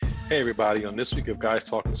Hey everybody, on this week of Guys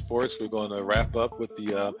Talking Sports, we're going to wrap up with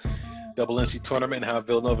the double NC tournament and how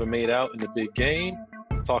Villanova made out in the big game,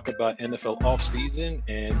 talk about NFL offseason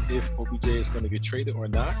and if OBJ is going to get traded or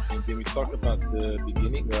not, and then we talk about the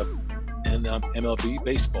beginning of MLB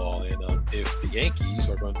baseball and if the Yankees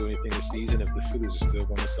are going to do anything this season, if the Phillies are still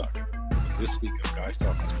going to suck. This week of Guys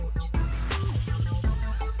Talking Sports.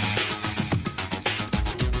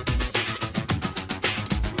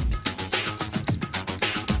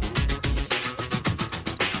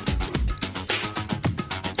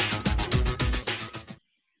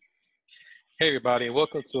 Hey everybody, and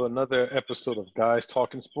welcome to another episode of Guys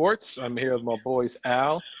Talking Sports. I'm here with my boys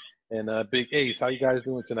Al and Big Ace. How you guys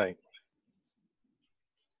doing tonight?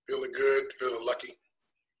 Feeling good, feeling lucky.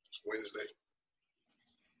 It's Wednesday.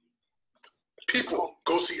 People,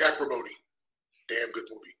 go see Acrimony. Damn good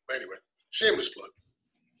movie. Anyway, shameless plug.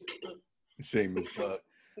 Shameless plug.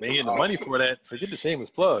 Man, getting the money for that. Forget the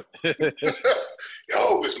shameless plug. Yo,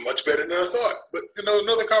 it's much better than I thought. But,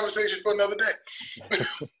 another conversation for another day.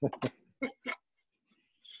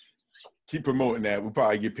 Keep promoting that. We'll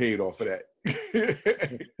probably get paid off of that.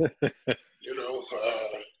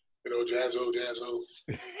 Janzo,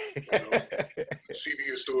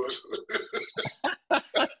 CVS stores.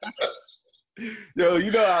 Yo,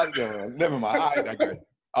 never mind. I digress.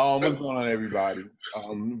 What's going on, everybody?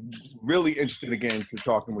 Really interested again to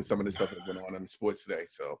talking with some of the stuff that's going on in the sports today.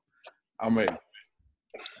 So I'm ready.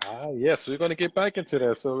 Yes, we're going to get back into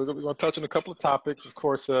that. So we're going to touch on a couple of topics. Of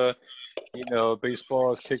course, baseball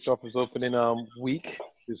has kicked off its opening week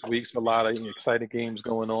this week. So a lot of exciting games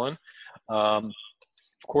going on. Of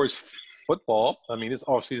course, football. I mean, this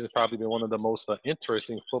offseason has probably been one of the most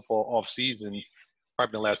interesting football off seasons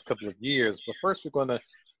probably in the last couple of years. But first, we're going to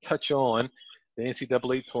touch on the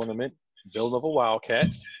NCAA tournament, Villanova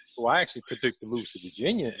Wildcats, who I actually predicted to lose to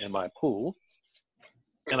Virginia in my pool.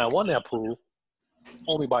 And I won that pool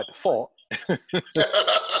only by default.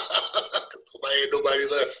 Ain't nobody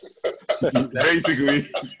left.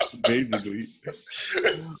 Basically.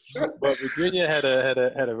 But Virginia had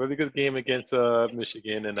a really good game against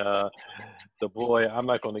Michigan, and the boy, I'm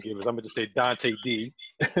not going to give it. I'm going to just say Dante D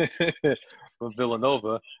from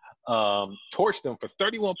Villanova torched them for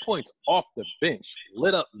 31 points off the bench,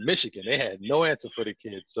 lit up Michigan. They had no answer for the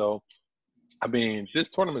kids. So, I mean, this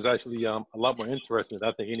tournament is actually a lot more interesting than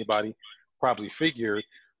I think anybody probably figured.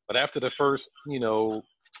 But after the first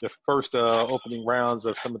opening rounds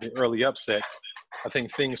of some of the early upsets, I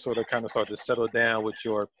think things sort of start to settle down with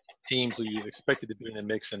your teams who you expected to be in the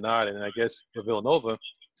mix and not. And I guess for Villanova,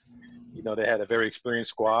 they had a very experienced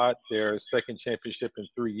squad, their second championship in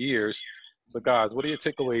 3 years. So, guys, what are your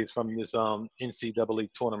takeaways from this NCAA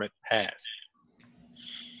tournament past?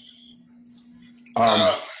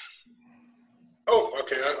 Okay.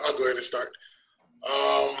 I'll go ahead and start.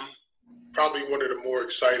 Probably one of the more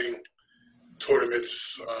exciting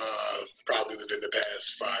tournaments probably within the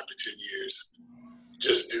past 5 to 10 years,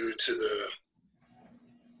 just due to the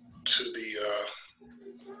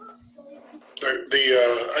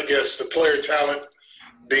I guess the player talent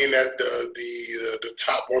being at the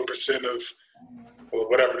top 1% of, or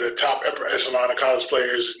whatever, the top upper echelon of college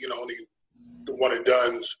players, only the one and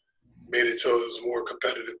dones made it so it was a more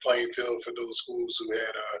competitive playing field for those schools who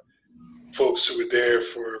had folks who were there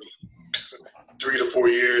for 3 to 4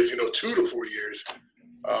 years, 2 to 4 years,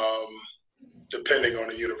 depending on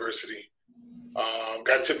the university.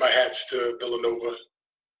 Got to tip my hats to Villanova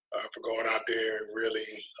for going out there and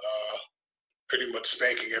really pretty much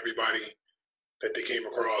spanking everybody that they came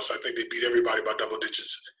across. I think they beat everybody by double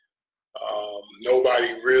digits.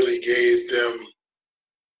 Nobody really gave them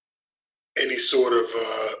any sort of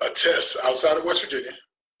a test outside of West Virginia.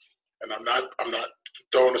 And I'm not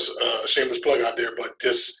throwing a shameless plug out there, but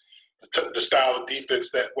the style of defense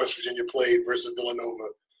that West Virginia played versus Villanova,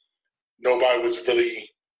 nobody was really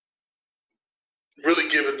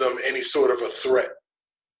giving them any sort of a threat.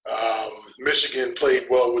 Michigan played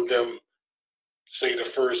well with them, say, the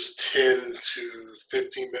first 10 to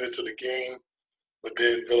 15 minutes of the game, but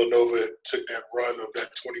then Villanova took that run of that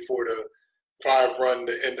 24-5 run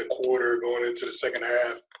to end the quarter, going into the second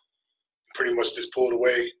half, pretty much just pulled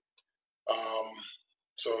away.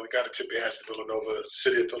 So we got to tip your hats to Villanova. The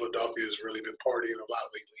city of Philadelphia has really been partying a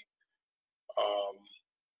lot lately.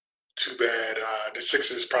 Too bad the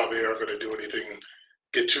Sixers probably aren't going to do anything,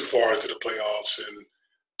 get too far into the playoffs. And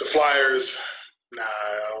the Flyers,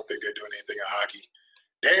 I don't think they're doing anything in hockey.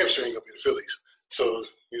 Damn sure ain't going to be the Phillies. So,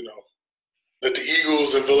 let the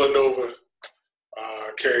Eagles and Villanova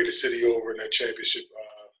carry the city over in that championship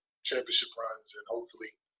runs, and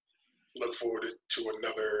hopefully look forward to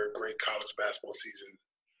another great college basketball season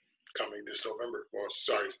coming this November, or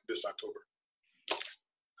sorry, this October.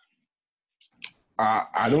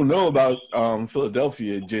 I don't know about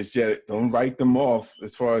Philadelphia just yet. Don't write them off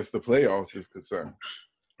as far as the playoffs is concerned.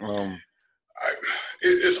 To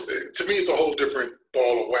me, it's a whole different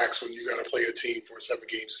ball of wax when you got to play a team for a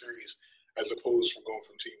 7-game series as opposed from going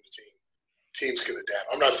from team to team. Teams can adapt.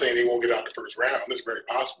 I'm not saying they won't get out the first round. It's very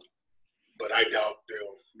possible. But I doubt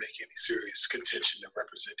they'll make any serious contention to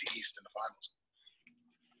represent the East in the finals.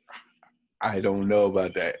 I don't know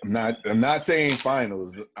about that. I'm not saying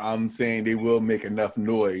finals. I'm saying they will make enough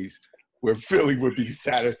noise where Philly would be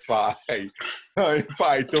satisfied.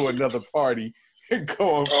 Probably throw another party and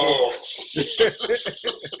go on.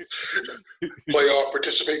 Playoff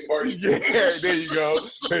participating party. Yeah, there you go.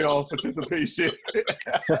 Playoff participation.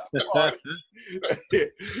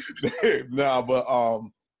 No, but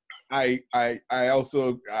I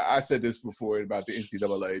also said this before about the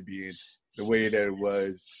NCAA being the way that it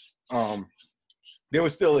was. There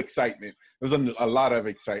was still excitement. There was a lot of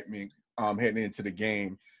excitement heading into the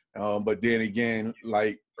game. But then again,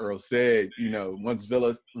 like Earl said, once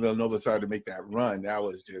Villanova started to make that run, that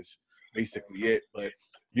was just basically it. But,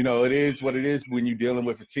 it is what it is when you're dealing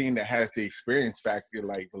with a team that has the experience factor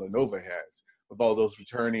like Villanova has, with all those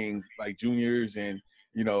returning like juniors and,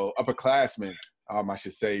 upperclassmen, I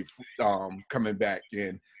should say, coming back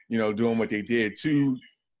and, doing what they did. 2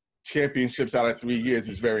 championships out of 3 years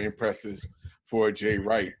is very impressive for Jay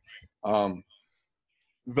Wright.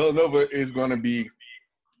 Villanova is going to be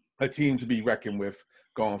a team to be reckoned with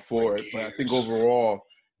going forward, but I think overall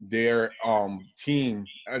their team,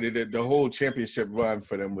 the whole championship run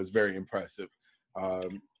for them was very impressive.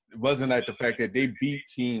 It wasn't like the fact that they beat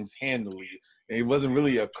teams handily. It wasn't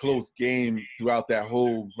really a close game throughout that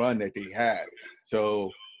whole run that they had.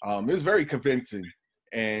 So it was very convincing.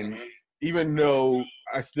 And even though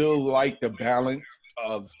I still like the balance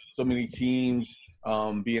of so many teams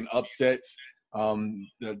being upsets,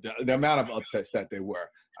 the amount of upsets that there were,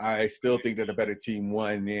 I still think that the better team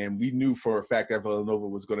won. And we knew for a fact that Villanova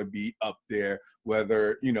was going to be up there,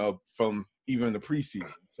 whether, from even the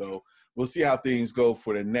preseason. So we'll see how things go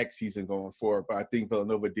for the next season going forward. But I think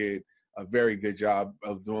Villanova did a very good job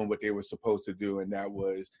of doing what they were supposed to do, and that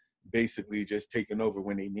was basically just taking over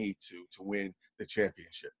when they need to win the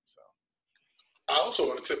championship. So I also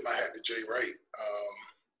want to tip my hat to Jay Wright,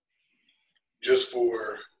 just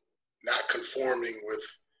for not conforming with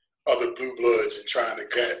other blue bloods and trying to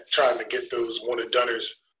get those one and doners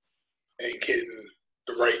and getting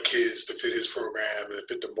the right kids to fit his program and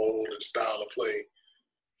fit the mold and style of play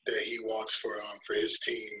that he wants for his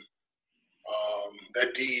team.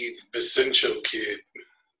 That Dave Vicencio kid,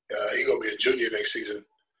 he gonna be a junior next season.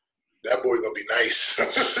 That boy gonna be nice. I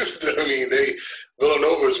mean,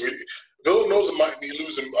 Villanova might be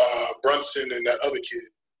losing Brunson and that other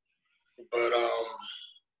kid, but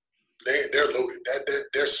they're loaded.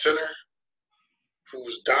 Their center,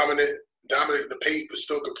 who's dominant in the paint, but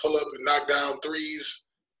still could pull up and knock down threes.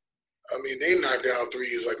 I mean, they knocked down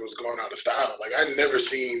threes like it was going out of style. Like, I've never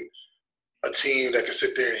seen a team that can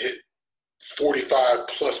sit there and hit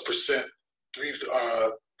 45+%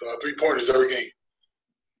 three-pointers every game.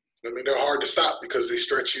 I mean, they're hard to stop because they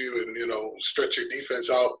stretch you and, stretch your defense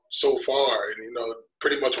out so far. And,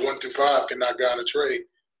 pretty much 1 through 5 can knock down a tray.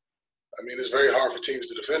 I mean, it's very hard for teams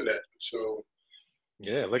to defend that. So,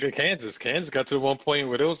 yeah, look at Kansas. Kansas got to one point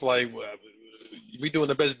where it was like, well, we doing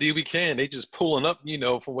the best D we can. They just pulling up,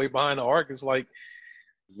 from way behind the arc. It's like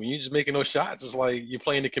when you're just making those shots, it's like you're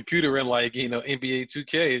playing the computer in like, NBA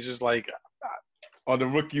 2K. It's just like on the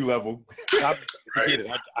rookie level. I get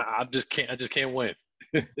it. I just can't win.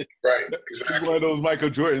 Right, exactly. It's one of those Michael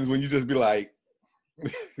Jordans when you just be like.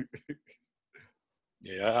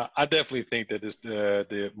 Yeah, I definitely think that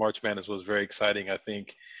the March Madness was very exciting. I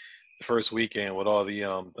think the first weekend with all the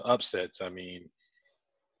upsets, I mean,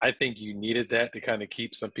 I think you needed that to kind of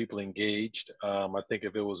keep some people engaged. I think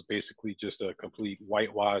if it was basically just a complete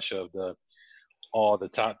whitewash of all the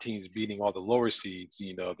top teams beating all the lower seeds,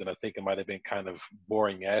 then I think it might have been kind of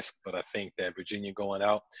boring-esque. But I think that Virginia going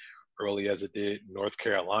out early as it did, North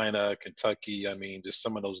Carolina, Kentucky, I mean, just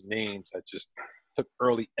some of those names that just took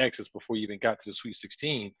early exits before you even got to the Sweet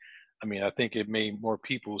 16. I mean, I think it made more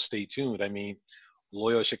people stay tuned. I mean,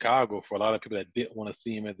 Loyola Chicago, for a lot of people that didn't want to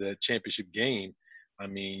see him at the championship game, I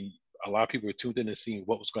mean, a lot of people were tuned in to see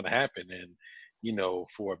what was going to happen. And,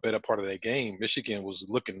 for a better part of that game, Michigan was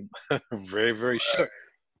looking very, very shook.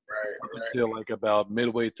 Right. Until like about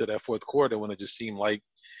midway to that fourth quarter when it just seemed like,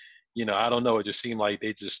 I don't know, it just seemed like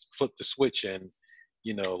they just flipped the switch and,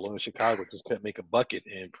 Loyola Chicago just kept making a bucket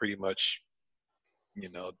and pretty much,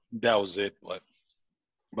 that was it. But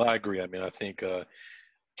I agree. I mean, I think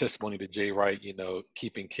testimony to Jay Wright,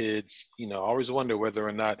 keeping kids. I always wonder whether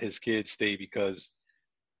or not his kids stay because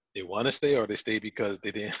they want to stay or they stay because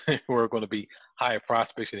they didn't were going to be higher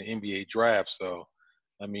prospects in the NBA draft. So,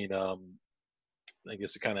 I mean, I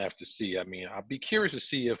guess we kind of have to see. I mean, I'd be curious to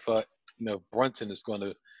see if Brunson is going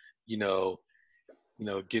to,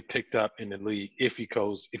 get picked up in the league if he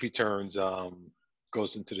goes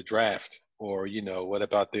goes into the draft, or what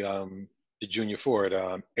about the junior forward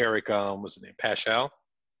Eric what's his name, Paschal?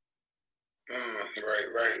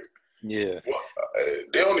 Right. Yeah. Well,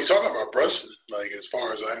 they're only talking about Brunson, like as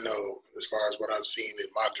far as I know, as far as what I've seen in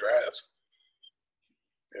mock drafts.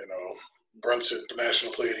 Brunson,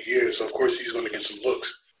 National Player of the Year, so of course he's going to get some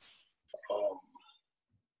looks.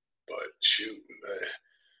 But shoot,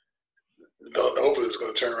 Villanova is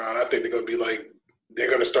going to turn around. I think they're going to be like, they're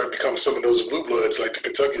going to start becoming some of those blue bloods like the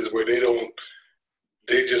Kentuckians, where they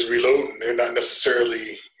just reload and they're not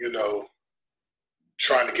necessarily,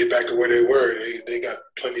 trying to get back to where they were. They got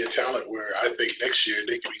plenty of talent where I think next year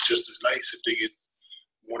they can be just as nice if they get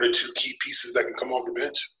one or two key pieces that can come off the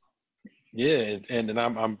bench. Yeah, and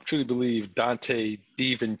I'm truly believe Dante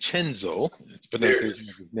DiVincenzo, it's pronunciation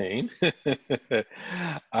of his name.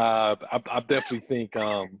 I definitely think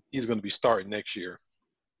he's going to be starting next year.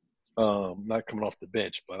 Not coming off the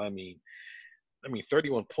bench, but I mean,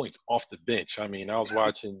 31 points off the bench. I mean, I was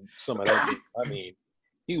watching some of that game. I mean,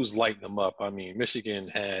 he was lighting them up. I mean, Michigan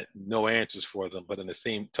had no answers for them, but in the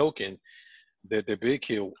same token, their big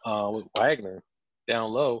kid with Wagner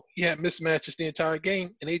down low, he had mismatches the entire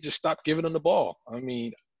game, and they just stopped giving him the ball. I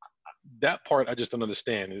mean, that part I just don't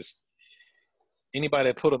understand. Is anybody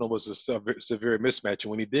that put on him was a severe mismatch,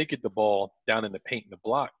 and when he did get the ball down in the paint and the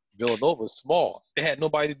block, Villanova was small. They had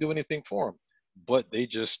nobody to do anything for him, but they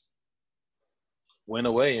just went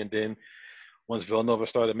away. And then once Villanova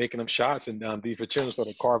started making them shots and DiVincenzo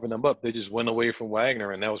started carving them up, they just went away from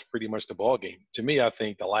Wagner, and that was pretty much the ball game. To me, I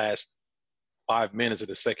think the last 5 minutes of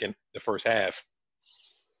the first half,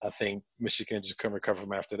 I think Michigan just couldn't recover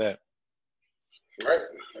from after that. Right.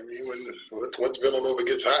 I mean, once Villanova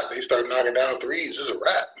gets hot, they start knocking down threes. It's a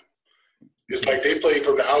wrap. It's like they play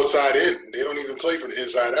from the outside in. They don't even play from the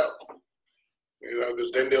inside out.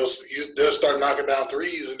 Because then they'll start knocking down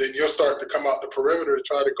threes, and then you'll start to come out the perimeter to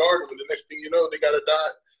try to guard them. And the next thing you know, they got a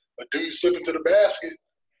dude slip into the basket.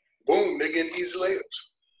 Boom, they getting easy layups.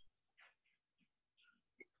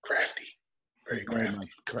 Crafty. Very crafty.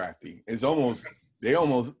 Crafty. It's almost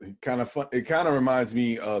kind of fun. It kind of reminds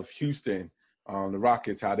me of Houston, the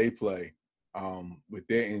Rockets, how they play with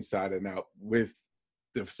their inside and out with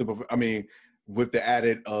with the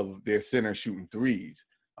added of their center shooting threes.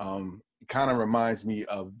 It kind of reminds me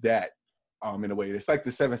of that in a way. It's like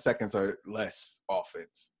the 7 seconds or less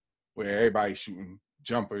offense where everybody's shooting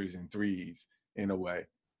jumpers and threes in a way.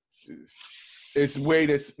 It's the way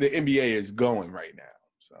the NBA is going right now.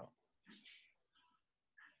 So.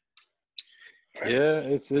 Yeah,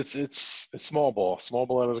 it's small ball. Small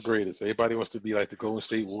ball at its greatest. Everybody wants to be like the Golden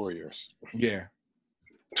State Warriors. Yeah.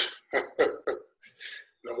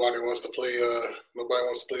 Nobody wants to play the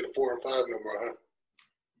 4 and 5 no more, huh?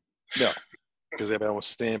 No, because everybody wants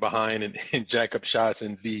to stand behind and jack up shots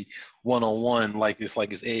and be one-on-one like it's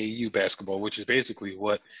AAU basketball, which is basically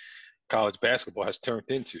what college basketball has turned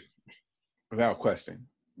into. Without question.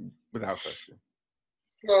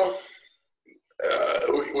 Well,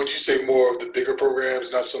 would you say more of the bigger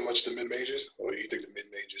programs, not so much the mid-majors? Or do you think the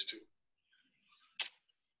mid-majors too?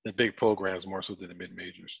 The big programs more so than the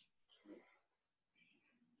mid-majors.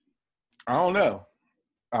 I don't know.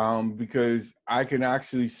 Because I can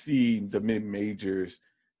actually see the mid-majors.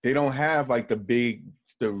 They don't have like the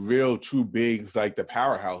real true bigs like the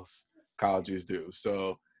powerhouse colleges do.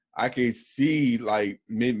 So I can see like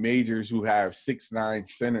mid-majors who have 6'9"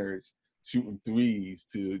 centers shooting threes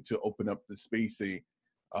to open up the spacing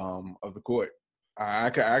of the court.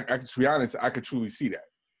 To be honest, I could truly see that.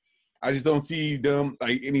 I just don't see them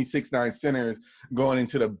like any 6'9" centers going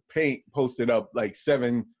into the paint posted up like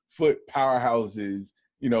 7-foot powerhouses,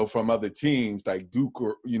 from other teams like Duke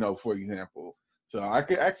or, for example. So I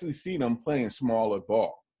could actually see them playing smaller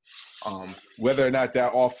ball. Whether or not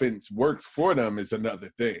that offense works for them is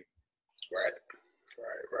another thing. Right.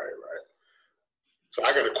 So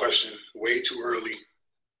I got a question way too early,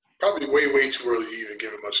 probably way too early to even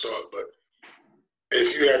give it much thought. But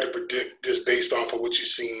if you had to predict, just based off of what you've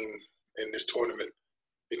seen in this tournament,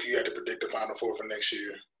 if you had to predict the Final Four for next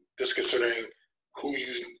year, just considering who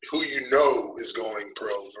you know is going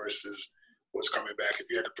pro versus what's coming back, if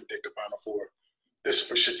you had to predict the Final Four, this is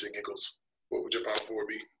for shits and giggles, what would your Final Four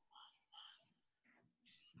be?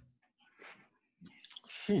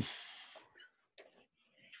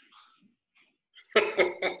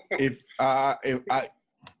 if I,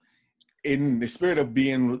 in the spirit of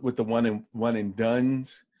being with the one and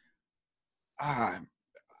dones,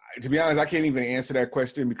 to be honest, I can't even answer that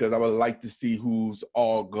question because I would like to see who's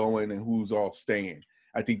all going and who's all staying.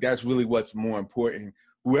 I think that's really what's more important.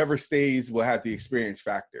 Whoever stays will have the experience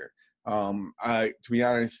factor. To be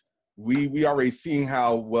honest, we already seen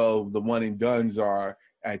how well the one and dones are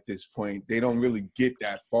at this point. They don't really get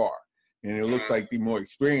that far, and it looks like the more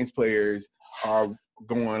experienced players are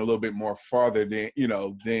going a little bit more farther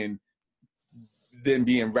than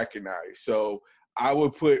being recognized. So I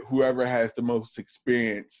would put whoever has the most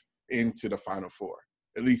experience into the Final Four,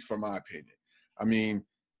 at least from my opinion. I mean,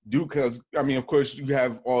 of course, you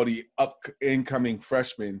have all the incoming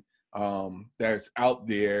freshmen that's out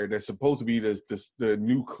there that's supposed to be the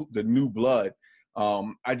new blood.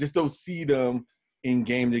 I just don't see them in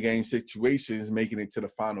game-to-game situations making it to the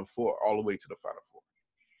Final Four, all the way to the Final Four.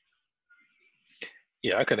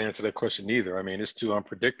 Yeah, I couldn't answer that question either. I mean, it's too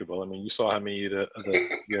unpredictable. I mean, you saw how many of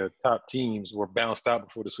the top teams were bounced out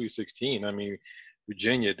before the Sweet 16. I mean,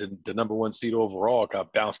 Virginia, the number one seed overall,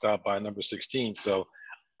 got bounced out by number 16. So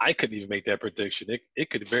I couldn't even make that prediction. It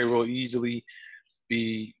could very well easily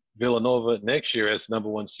be Villanova next year as number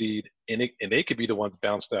one seed, and they could be the ones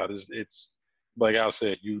bounced out. It's like I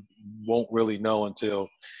said, you won't really know until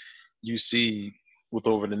you see with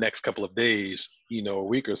over the next couple of days, a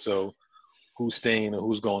week or so, who's staying or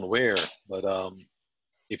who's going where. But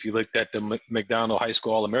if you looked at the McDonald High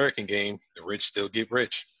School All-American game, the rich still get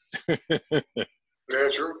rich. Yeah,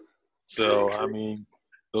 true. So, true. I mean,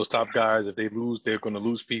 those top guys, if they lose, they're going to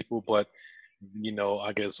lose people. But,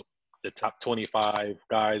 I guess the top 25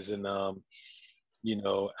 guys in, out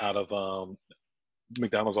of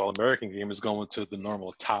McDonald's All-American game is going to the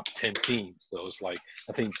normal top 10 teams. So it's like,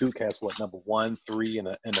 I think Duke has, number 1, 3, and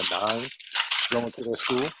a 9 going to their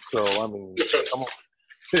school. So, I mean, come on.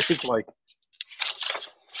 It's like,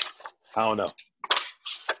 I don't know.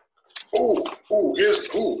 Here's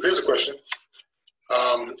a question.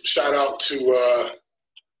 Shout out to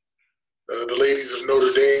the ladies of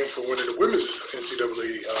Notre Dame for winning the women's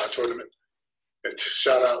NCAA tournament. And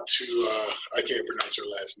shout out to, I can't pronounce her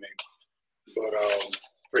last name, but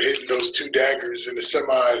for hitting those 2 daggers in the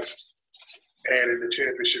semis and in the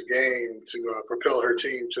championship game to propel her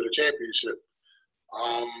team to the championship.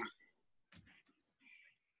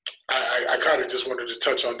 I kind of just wanted to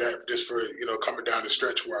touch on that just for, coming down the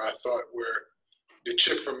stretch where the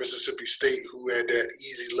chick from Mississippi State who had that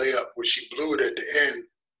easy layup where she blew it at the end.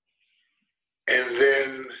 And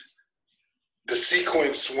then the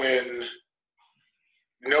sequence when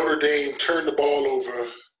Notre Dame turned the ball over,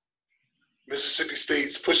 Mississippi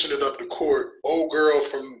State's pushing it up the court. Old girl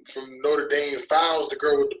from Notre Dame fouls the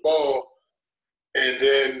girl with the ball. And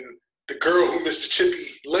then the girl who missed the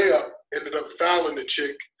chippy layup ended up fouling the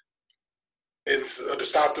chick and to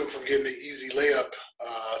stop them from getting the easy layup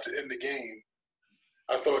to end the game.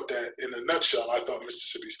 I thought that, in a nutshell,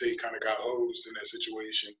 Mississippi State kind of got hosed in that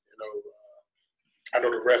situation. I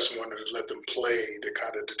know the refs wanted to let them play to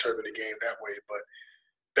kind of determine the game that way, but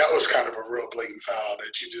that was kind of a real blatant foul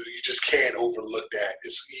that you just can't overlook that.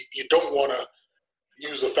 You don't want to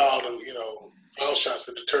use a foul foul shots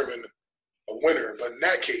to determine a winner, but in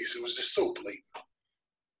that case, it was just so blatant.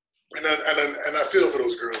 And I feel for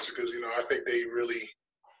those girls because I think they really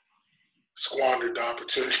squandered the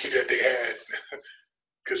opportunity that they had,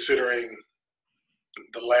 considering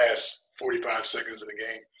the last 45 seconds of the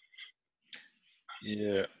game.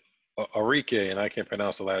 Yeah. Enrique, and I can't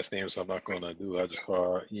pronounce the last name, so I'm not going to do it. I just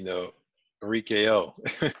call her, Enrique O.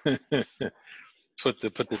 put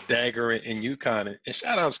the dagger in UConn. And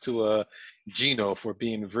shout outs to Gino for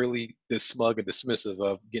being really this smug and dismissive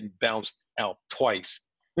of getting bounced out twice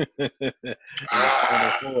in the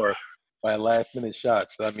Final Four by last minute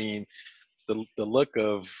shots. I mean, the look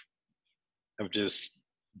of just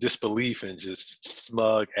disbelief and just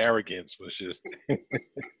smug arrogance was just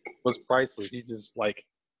was priceless. He just like,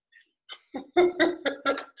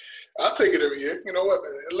 I'll take it every year. You know what?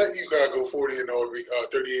 Let you guys go 40-0, 38-0,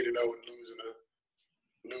 and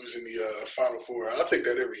losing the Final Four. I'll take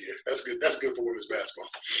that every year. That's good. That's good for women's basketball.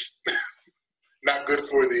 Not good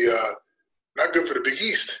for the Big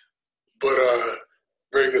East, but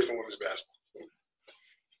very good for women's basketball.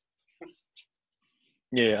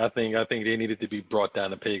 Yeah, I think they needed to be brought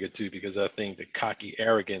down a peg or two because I think the cocky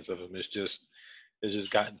arrogance of him is just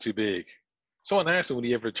gotten too big. Someone asked him would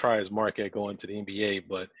he ever try his mark at going to the NBA,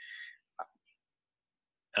 but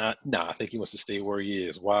no, I think he wants to stay where he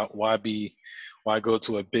is. Why go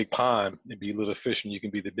to a big pond and be a little fish when you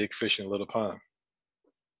can be the big fish in a little pond?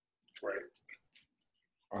 Right.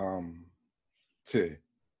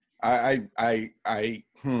 I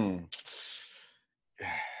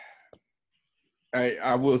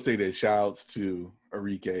will say that shouts to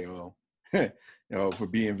Enrique, for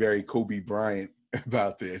being very Kobe Bryant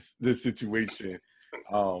about this situation.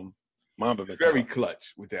 Very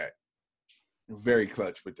clutch with that. Very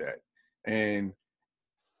clutch with that. And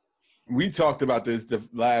we talked about this the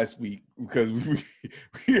last week because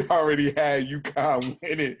we already had UConn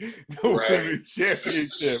winning the women's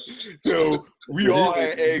championship. So we all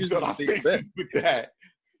had eggs on our faces with that.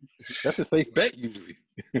 That's a safe bet usually.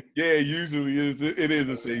 Yeah, usually it is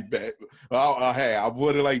a safe bet. Hey, I'll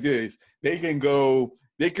put it like this. They can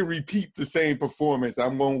repeat the same performance.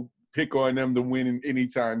 I'm going to pick on them to win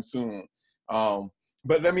anytime soon.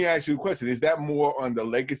 But let me ask you a question. Is that more on the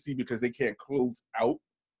legacy because they can't close out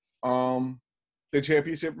the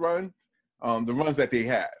championship runs, the runs that they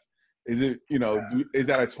have? Is it, is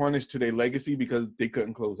that a tarnish to their legacy because they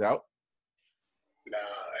couldn't close out? Nah,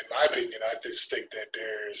 in my opinion, I just think that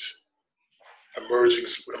there's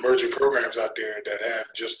emerging programs out there that have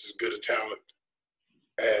just as good a talent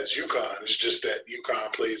as UConn. It's just that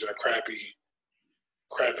UConn plays in a crappy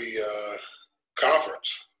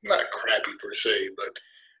conference. Not crappy per se, but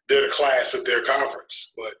they're the class of their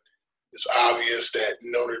conference. But it's obvious that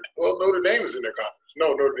Notre Dame is in their conference.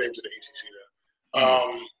 No, Notre Dame's in the ACC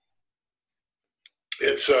now.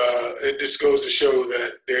 It just goes to show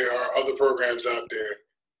that there are other programs out there,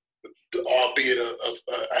 albeit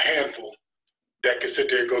a handful, that can sit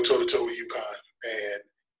there and go toe-to-toe with UConn.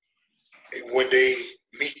 And when they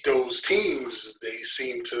meet those teams, they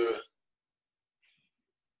seem to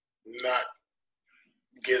not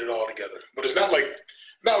get it all together. But it's not like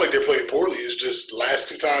they're playing poorly. It's just last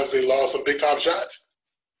two times they lost some big-time shots.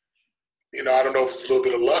 I don't know if it's a little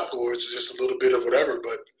bit of luck or it's just a little bit of whatever,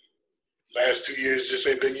 but last 2 years just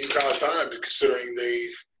ain't been UConn's time, considering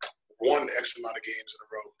they've won X amount of games in a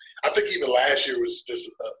row. I think even last year was just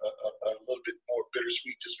a little bit more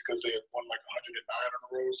bittersweet just because they had won like 109 in a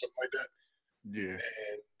row or something like that. Yeah.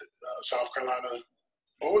 And South Carolina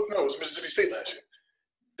 – it was Mississippi State last year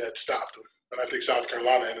that stopped them. And I think South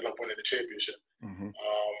Carolina ended up winning the championship. Mm-hmm.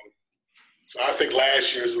 So I think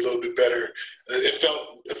last year is a little bit better.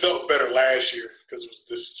 It felt better last year because it was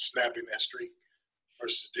just snapping that streak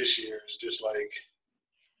versus this year. It's just like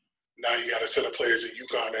now you got a set of players at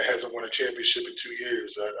UConn that hasn't won a championship in 2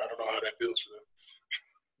 years. I don't know how that feels for them.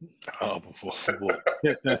 Oh,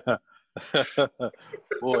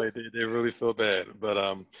 boy, they really feel bad.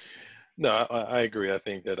 But no, I agree. I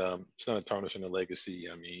think that it's not a tarnish on the legacy.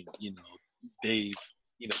 I mean, they've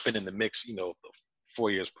been in the mix, 4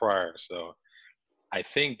 years prior. So I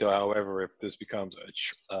think, though, however, if this becomes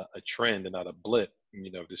a trend and not a blip,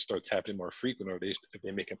 if this starts happening more frequent, or if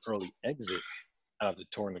they make an early exit out of the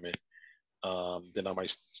tournament, then I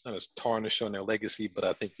might, it's not as tarnish on their legacy, but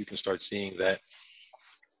I think you can start seeing that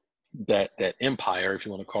empire, if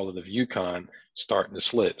you want to call it, of UConn starting to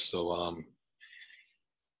slip. So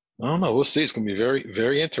I don't know. We'll see. It's going to be very,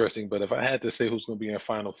 very interesting. But if I had to say who's going to be in the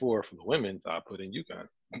Final Four for the women's, I'll put in UConn.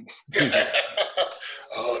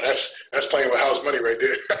 Oh, that's playing with house money right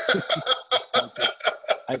there.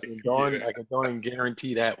 I can darn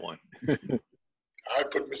guarantee that one. I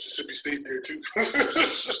put Mississippi State there too.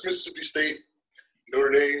 Mississippi State,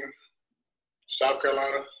 Notre Dame, South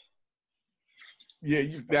Carolina. Yeah,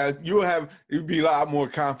 you'd be a lot more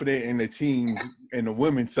confident in the team in the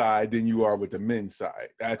women's side than you are with the men's side.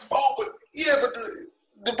 That's fine. Oh, but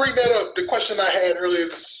to bring that up, the question I had earlier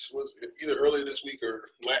was either earlier this week or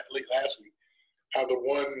late last week, how the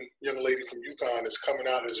one young lady from UConn is coming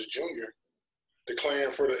out as a junior,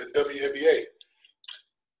 declaring for the WNBA.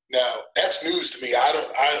 Now that's news to me. I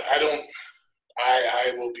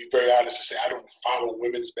will be very honest to say I don't follow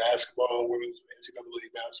women's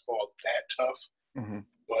NCAA basketball that tough. Mm-hmm.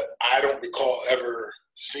 But I don't recall ever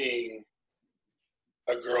seeing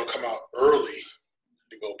a girl come out early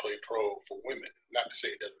to go play pro for women. Not to say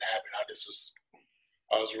it doesn't happen.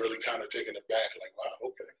 I was really kind of taken aback, like, wow,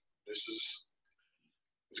 okay, it's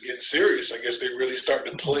getting serious. I guess they really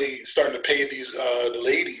starting to pay these the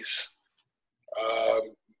ladies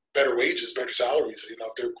better wages, better salaries. If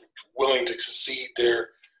they're willing to concede their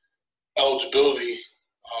eligibility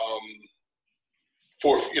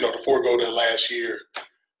to forego their last year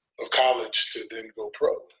of college to then go pro.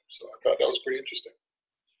 So I thought that was pretty interesting.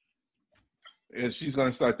 Yeah, she's going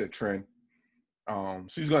to start the trend.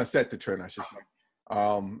 She's going to set the trend, I should say.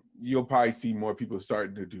 You'll probably see more people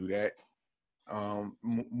starting to do that.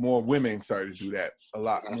 More women starting to do that a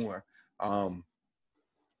lot more.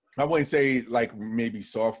 I wouldn't say like maybe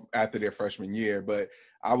soft after their freshman year, but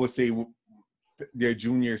I would say their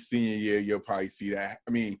junior, senior year, you'll probably see that.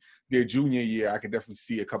 I mean, their junior year, I could definitely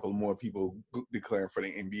see a couple more people declaring for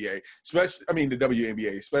the NBA, the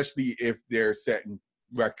WNBA, especially if they're setting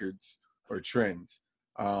records or trends.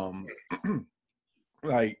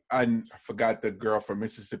 Like I forgot the girl from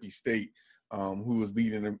Mississippi State who was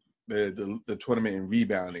leading the tournament in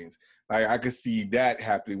reboundings. Like I could see that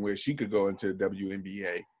happening where she could go into the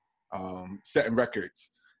WNBA, setting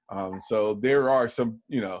records. So there are some,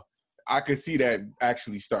 I could see that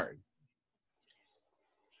actually starting.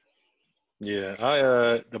 Yeah,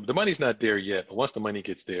 the money's not there yet, but once the money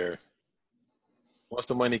gets there,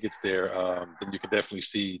 then you can definitely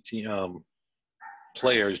see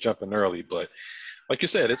players jumping early. But like you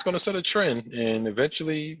said, it's going to set a trend, and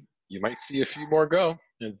eventually you might see a few more go,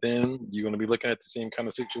 and then you're going to be looking at the same kind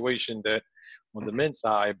of situation that on the men's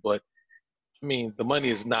side. But I mean, the money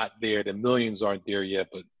is not there. The millions aren't there yet,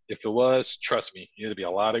 but if it was, trust me, there'd be a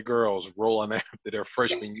lot of girls rolling after their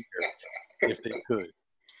freshman year if they could.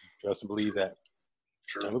 Trust and believe that.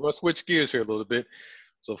 True. Now we're going to switch gears here a little bit.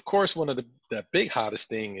 So, of course, one of the big hottest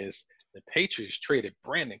thing is the Patriots traded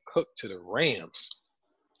Brandon Cook to the Rams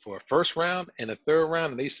for a first round and a third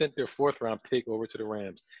round, and they sent their fourth round pick over to the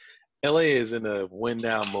Rams. LA is in a win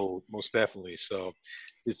now mode, most definitely. So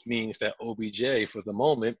this means that OBJ, for the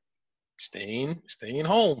moment, staying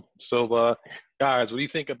home. So, guys, what do you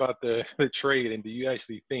think about the trade, and do you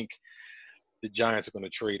actually think the Giants are going to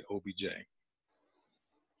trade OBJ?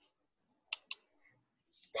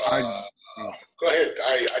 Go ahead.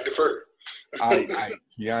 I defer. To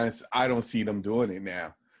be honest, I don't see them doing it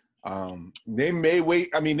now. They may wait.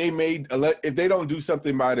 I mean, if they don't do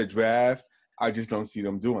something by the draft, I just don't see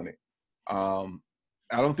them doing it. I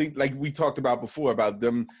don't think, like we talked about before, about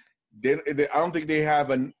them. I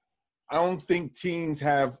don't think teams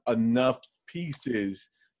have enough pieces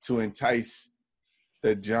to entice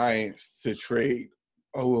the Giants to trade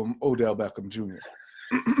Odell Beckham Jr.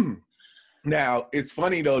 Now, it's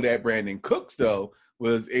funny, though, that Brandon Cooks, though,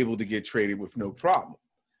 was able to get traded with no problem.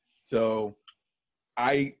 So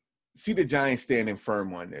I see the Giants standing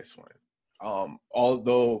firm on this one.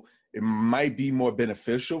 Although it might be more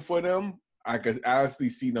beneficial for them, I could honestly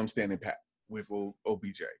see them standing pat with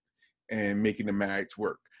OBJ and making the match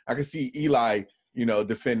work. I could see Eli,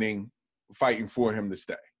 defending, fighting for him to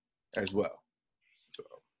stay as well. So.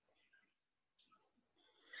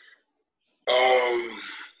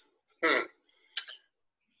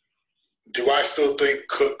 Do I still think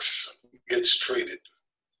Cooks gets traded?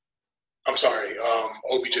 I'm sorry,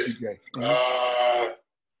 OBJ. Mm-hmm.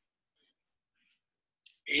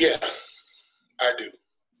 Yeah, I do.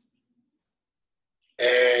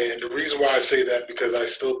 And the reason why I say that, because I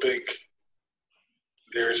still think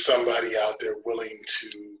there is somebody out there willing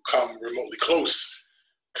to come remotely close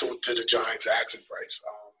to the Giants' asking price.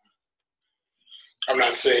 I'm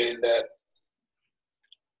not saying that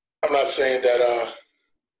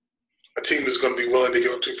a team is going to be willing to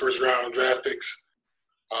give up 2 first-round draft picks,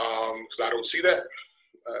 because I don't see that.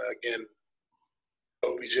 Again,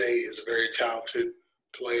 OBJ is a very talented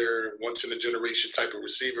player, once-in-a-generation type of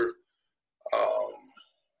receiver.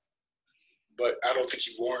 But I don't think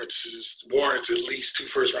he warrants at least 2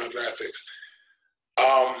 first-round draft picks.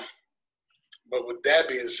 But with that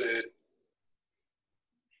being said,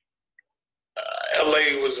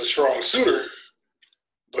 LA was a strong suitor,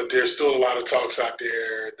 but there's still a lot of talks out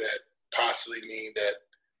there that possibly mean that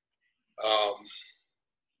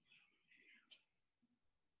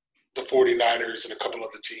the 49ers and a couple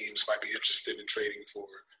other teams might be interested in trading for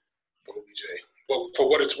OBJ. Well, for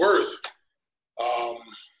what it's worth,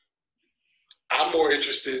 I'm more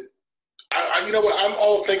interested. You know what? I'm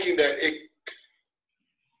all thinking that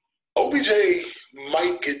OBJ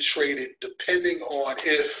might get traded depending on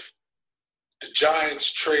if the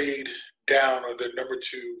Giants trade down on their number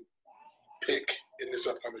 2 pick in this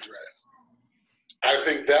upcoming draft. I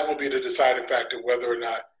think that will be the deciding factor whether or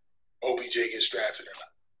not OBJ gets drafted or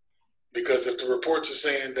not. Because if the reports are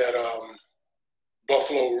saying that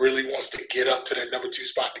Buffalo really wants to get up to that number 2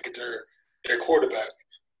 spot to get their quarterback,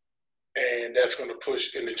 and that's going to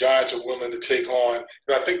push, and the Giants are willing to take on,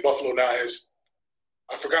 I think Buffalo now has,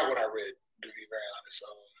 I forgot what I read, to be very honest.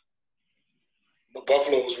 But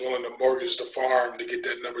Buffalo was willing to mortgage the farm to get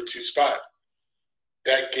that number 2 spot.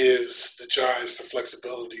 That gives the Giants the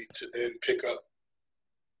flexibility to then pick up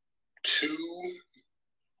 2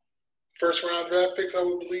 first-round draft picks, I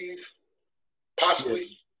would believe, possibly.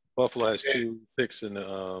 Yeah. Buffalo has 2 picks in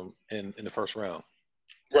the first round.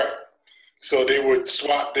 Right. So they would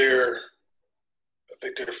swap their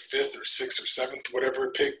 5th or 6th or 7th, whatever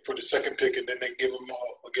pick for the second pick, and then they give them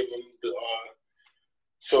the.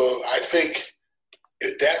 So I think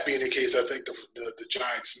if that being the case, I think the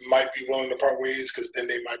Giants might be willing to part ways because then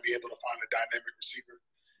they might be able to find a dynamic receiver.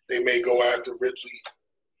 They may go after Ridley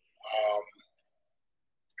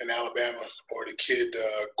in Alabama or the kid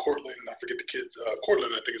Cortland. I forget the kid's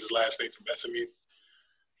Cortland, I think is his last name, from SMU.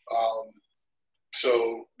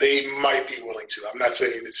 So they might be willing to. I'm not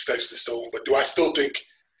saying it's stretched in stone, but do I still think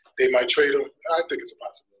they might trade him? I think it's a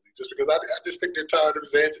possibility just because I just think they're tired of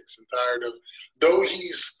his antics and tired of – though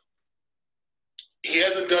he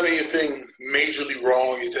hasn't done anything majorly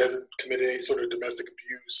wrong. He hasn't committed any sort of domestic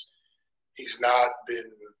abuse. He's not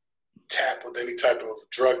been tapped with any type of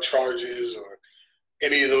drug charges or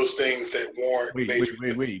any of those things that warrant major.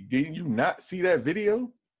 Wait. Didn't you not see that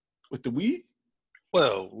video with the weed?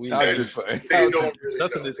 Well, nothing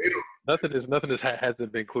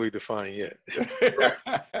hasn't been clearly defined yet.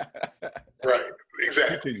 Right.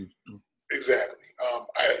 Exactly.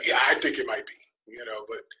 I think it might be,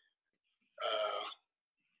 but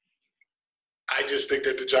I just think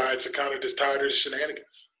that the Giants are kind of just tired of the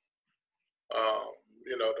shenanigans.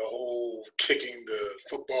 The whole kicking the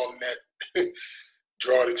football net,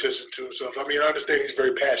 drawing attention to himself. I mean, I understand he's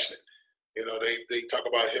very passionate. They talk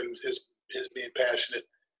about his being passionate,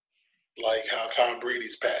 like how Tom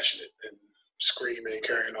Brady's passionate and screaming,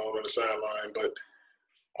 carrying on the sideline. But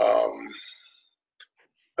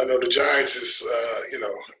I know the Giants is,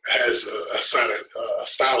 has a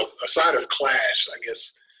side of class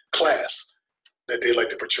that they like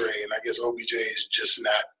to portray, and I guess OBJ is just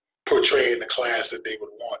not portraying the class that they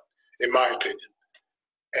would want, in my opinion.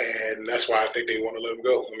 And that's why I think they want to let him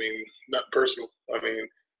go. I mean, not personal. I mean,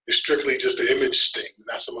 it's strictly just an image thing,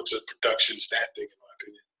 not so much a production stat thing, in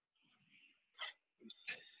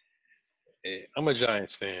my opinion. I'm a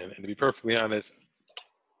Giants fan, and to be perfectly honest,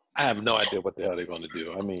 I have no idea what the hell they're going to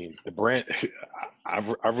do. I mean, the brand,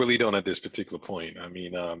 I really don't at this particular point. I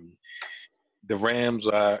mean, the Rams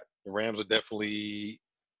are definitely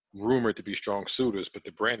rumored to be strong suitors, but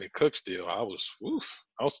the Brandon Cooks deal, I was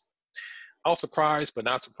surprised, but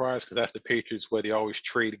not surprised because that's the Patriots where they always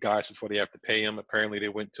trade guys before they have to pay them. Apparently, they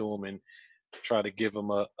went to him and tried to give him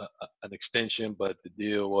an extension, but the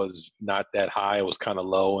deal was not that high. It was kind of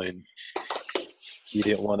low, and he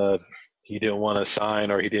didn't want to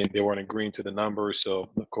sign, or they weren't agreeing to the numbers. So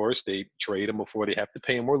of course they trade him before they have to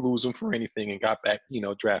pay him or lose him for anything, and got back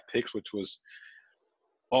draft picks, which was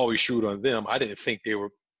always shrewd on them. I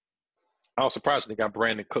was surprised when they got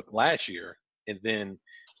Brandon Cook last year, and then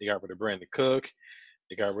they got rid of Brandon Cook.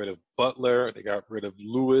 They got rid of Butler. They got rid of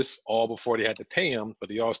Lewis, all before they had to pay him, but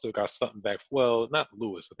they all still got something back. Well, not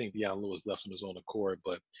Lewis. I think Deion Lewis left on his own accord,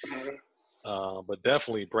 but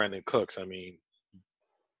definitely Brandon Cooks. I mean,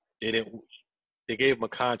 they gave him a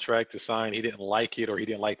contract to sign. He didn't like it, or he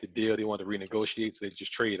didn't like the deal. They wanted to renegotiate, so they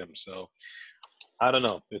just traded him. So I don't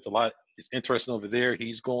know. It's a lot. It's interesting over there.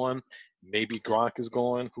 He's gone. Maybe Gronk is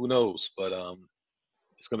gone. Who knows? But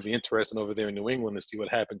it's going to be interesting over there in New England to see what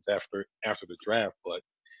happens after the draft. But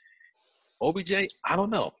OBJ, I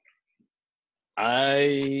don't know.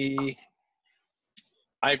 I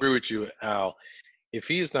agree with you, Al. If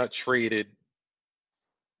he is not traded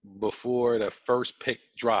before the first pick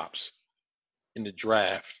drops in the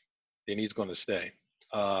draft, then he's going to stay.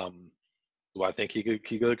 Do I think he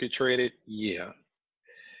could get traded? Yeah.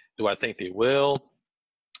 Do I think they will?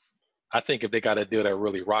 I think if they got a deal that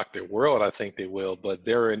really rocked their world, I think they will, but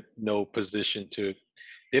they're in no position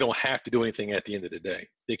they don't have to do anything at the end of the day.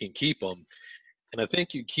 They can keep them. And I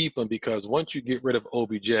think you keep them because once you get rid of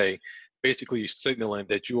OBJ, basically you're signaling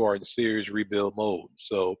that you are in serious rebuild mode.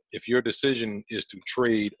 So if your decision is to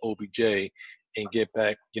trade OBJ and get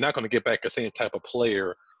back, you're not going to get back the same type of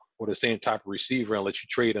player or the same type of receiver unless you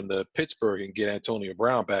trade him to Pittsburgh and get Antonio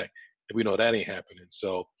Brown back. And we know that ain't happening.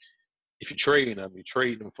 So if you're trading them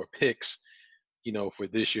for picks, for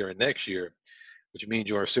this year and next year, which means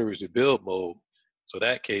you're in serious rebuild mode. So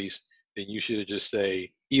that case, then you should just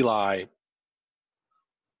say, Eli,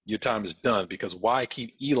 your time is done, because why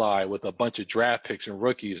keep Eli with a bunch of draft picks and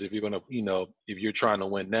rookies if you're going to, if you're trying to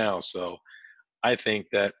win now? So I think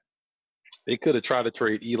that they could have tried to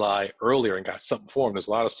trade Eli earlier and got something for him. There's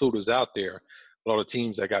a lot of suitors out there. A lot of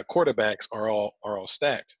teams that got quarterbacks are all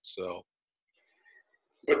stacked. So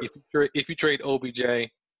if you trade OBJ,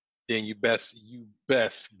 then you best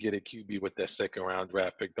get a QB with that second round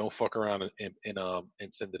draft pick. Don't fuck around and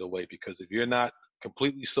send it away, because if you're not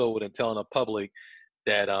completely sold and telling the public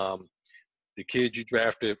that the kid you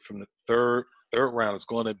drafted from the third round is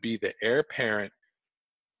going to be the heir apparent,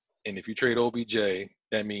 and if you trade OBJ,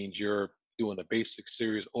 that means you're doing a basic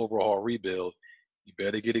serious overhaul rebuild. You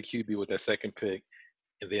better get a QB with that second pick,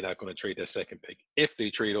 and they're not going to trade that second pick. If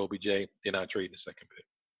they trade OBJ, they're not trading the second pick.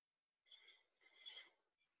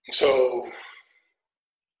 So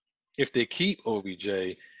if they keep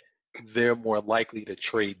OBJ, they're more likely to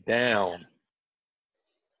trade down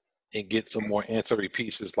and get some more ancillary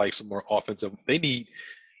pieces, like some more offensive. They need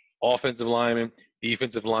offensive linemen,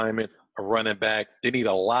 defensive linemen, a running back. They need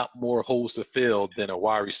a lot more holes to fill than a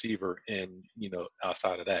wide receiver, and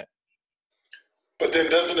outside of that. but then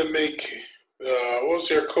doesn't it make what was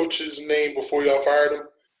your coach's name before y'all fired him?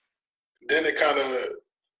 Then it kind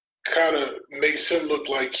of makes him look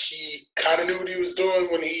like he kind of knew what he was doing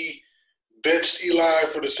when he benched Eli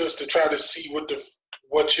for the Saints to try to see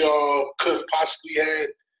what y'all could have possibly had,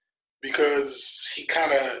 because he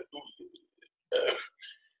kind of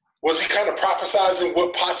was he kind of prophesizing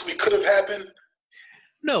what possibly could have happened?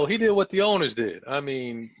 No, he did what the owners did. I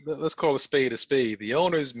mean, let's call a spade a spade. The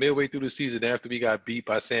owners, midway through the season, after we got beat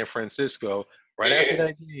by San Francisco, after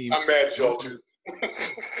that game, I'm mad at y'all too.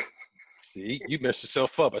 See, you messed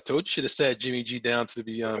yourself up. I told you should have sat Jimmy G down to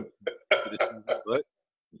the season, but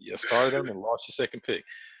you started him and lost your second pick.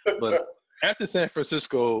 But after San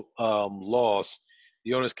Francisco lost,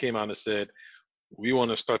 the owners came out and said, we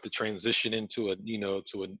want to start the transition into a new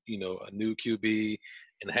QB,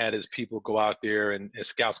 and had his people go out there and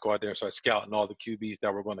scouts go out there and start scouting all the QBs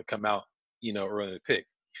that were going to come out, early in the pick.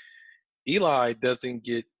 Eli doesn't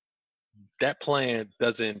get that plan,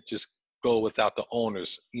 doesn't just go without the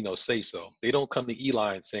owners, say so. They don't come to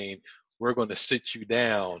Eli and saying, we're going to sit you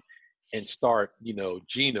down and start,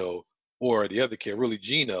 Geno or the other kid, really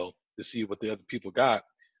Geno, to see what the other people got,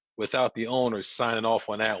 without the owners signing off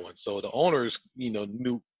on that one. So the owners,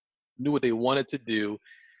 knew what they wanted to do.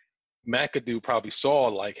 McAdoo probably saw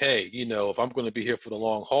like, hey, if I'm going to be here for the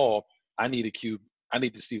long haul, I need a cube. I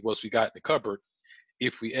need to see what we got in the cupboard.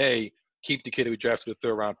 If we A, keep the kid that we drafted with a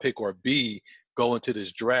third-round pick, or B, go into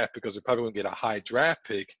this draft because they're probably going to get a high draft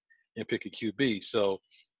pick and pick a QB. So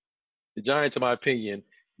the Giants, in my opinion,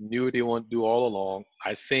 knew what they wanted to do all along.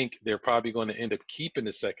 I think they're probably going to end up keeping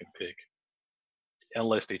the second pick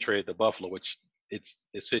unless they trade the Buffalo, which it's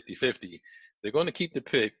 50-50. They're going to keep the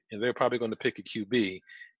pick, and they're probably going to pick a QB,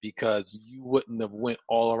 because you wouldn't have went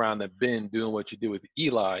all around the bend doing what you do with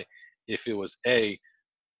Eli if it was a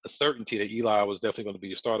certainty that Eli was definitely going to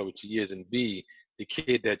be a starter, which he is, and B, the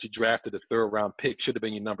kid that you drafted a third-round pick should have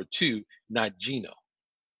been your number 2, not Geno.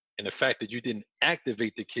 And the fact that you didn't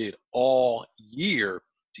activate the kid all year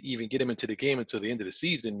to even get him into the game until the end of the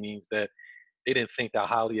season means that they didn't think that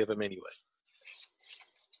highly of him anyway.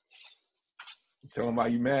 Tell them why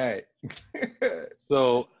you mad.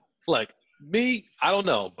 So, like me, I don't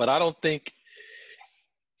know, but I don't think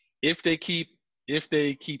if they keep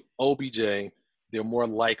OBJ, they're more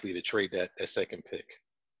likely to trade that second pick.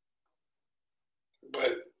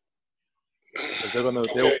 But they're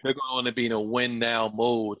gonna be in a win now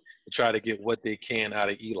mode to try to get what they can out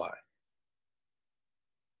of Eli.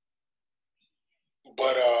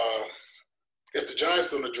 But if the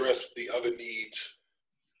Giants don't address the other needs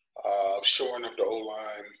of shoring up the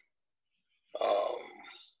O-line,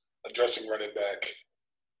 addressing running back,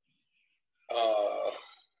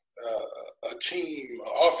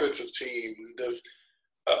 offensive team does.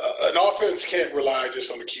 An offense can't rely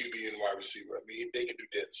just on the QB and wide receiver. I mean, they can do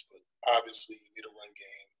this, but obviously you need a run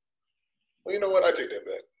game. Well, you know what? I take that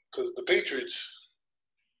back, because the Patriots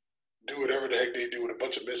do whatever the heck they do with a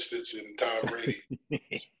bunch of misfits and Tom Brady.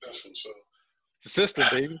 Successful, so it's a system,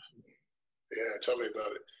 baby. Yeah, tell me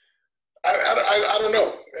about it. I don't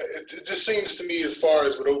know. It just seems to me, as far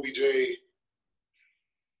as with OBJ,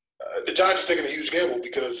 the Giants are taking a huge gamble,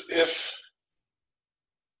 because if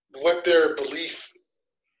what their belief,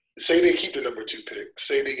 say they keep the number 2 pick,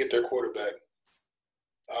 say they get their quarterback,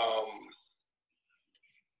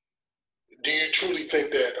 do you truly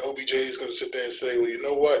think that OBJ is going to sit there and say, well, you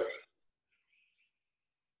know what?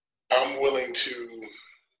 I'm willing to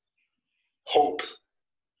hope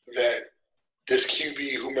that this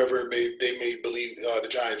QB, whomever they may believe the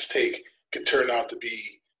Giants take, could turn out to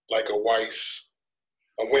be like a Wentz,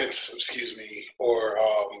 or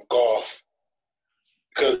Goff.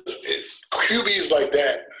 Because QBs like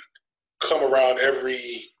that come around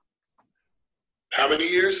every how many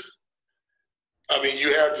years? I mean,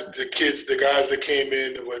 you have the kids, the guys that came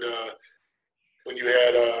in with when you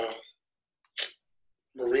had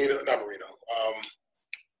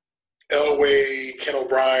Elway, Ken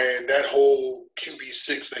O'Brien, that whole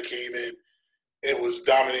QB6 that came in, it was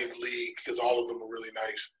dominating the league because all of them were really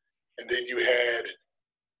nice. And then you had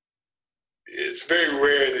 – it's very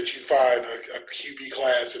rare that you find a QB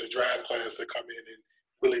class and a draft class that come in and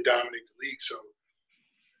really dominate the league. So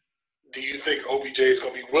do you think OBJ is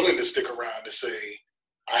going to be willing to stick around to say,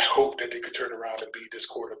 I hope that they could turn around and beat this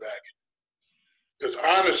quarterback? Because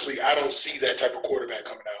honestly, I don't see that type of quarterback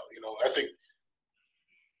coming out. I think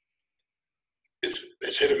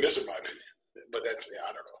it's hit or miss in my opinion. But I don't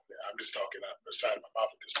know. I'm just talking out the side of my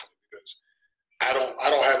mouth at this point because I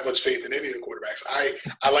don't have much faith in any of the quarterbacks.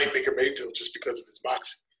 I like Baker Mayfield just because of his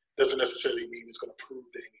moxie. Doesn't necessarily mean he's going to prove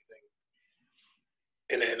to anything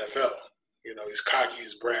in the NFL. He's cocky,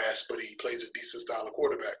 he's brass, but he plays a decent style of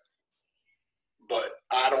quarterback. But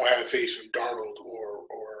I don't have faith in Darnold or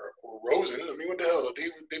Rosen. I mean, what the hell?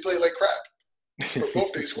 They play like crap for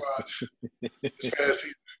both these squads this past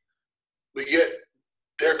season. But yet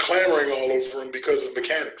they're clamoring all over him because of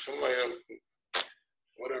mechanics. I'm like,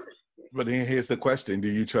 whatever. But then here's the question: do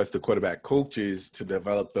you trust the quarterback coaches to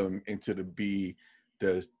develop them into the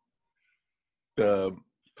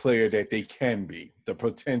player that they can be, the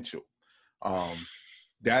potential?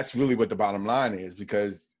 That's really what the bottom line is,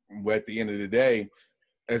 because at the end of the day,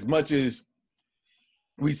 as much as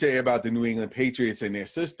we say about the New England Patriots and their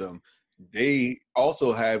system, they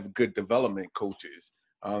also have good development coaches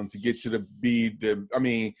to get to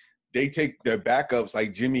they take their backups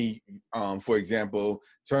like Jimmy, for example,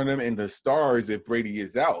 turn them into stars if Brady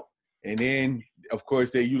is out. And then, of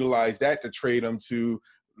course, they utilize that to trade them to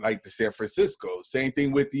like the San Francisco. Same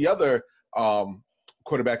thing with the other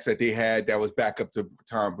quarterbacks that they had that was back up to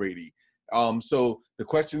Tom Brady. So the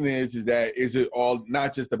question is it all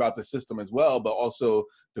not just about the system as well, but also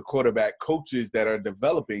the quarterback coaches that are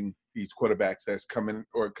developing these quarterbacks that's coming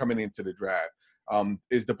into the draft?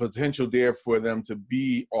 Is the potential there for them to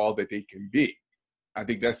be all that they can be? I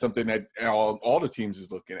think that's something that all the teams is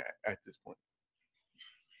looking at this point.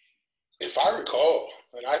 If I recall,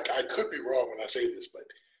 and I could be wrong when I say this, but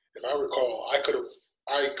if I recall, I could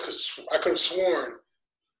have sworn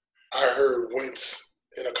I heard Wentz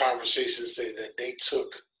in a conversation say that they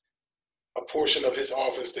took a portion of his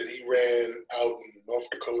offense that he ran out in North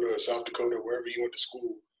Dakota or South Dakota, wherever he went to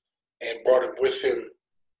school, and brought it with him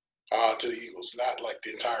to the Eagles. Not like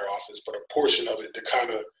the entire offense, but a portion of it to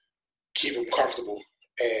kind of keep him comfortable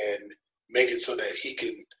and make it so that he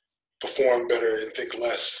can perform better and think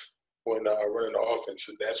less when running the offense.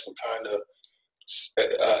 And that's what kind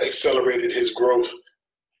of accelerated his growth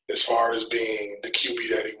as far as being the QB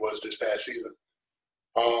that he was this past season.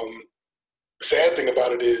 Sad thing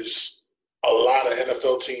about it is a lot of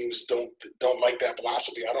NFL teams don't like that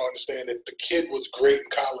philosophy. I don't understand. If the kid was great in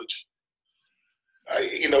college,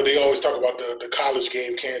 they always talk about the college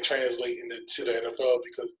game can't translate into the NFL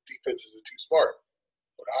because defenses are too smart.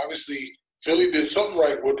 But obviously, Philly did something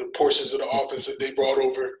right with the portions of the offense that they brought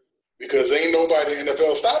over because ain't nobody in the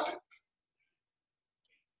NFL stopped it.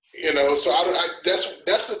 So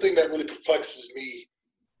that's the thing that really perplexes me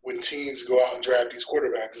when teams go out and draft these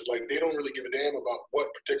quarterbacks. It's like they don't really give a damn about what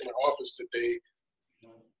particular offense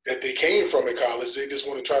that they came from in college. They just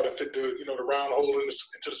want to try to fit the round hole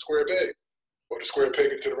into the square peg, or the square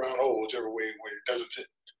peg into the round hole, whichever way where it doesn't fit.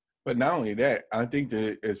 But not only that, I think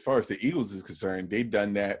that as far as the Eagles is concerned, they've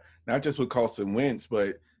done that not just with Carson Wentz,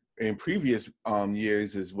 but in previous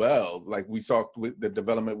years as well. Like we saw with the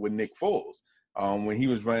development with Nick Foles when he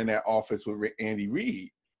was running that offense with Andy Reid.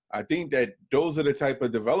 I think that those are the type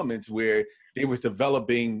of developments where they was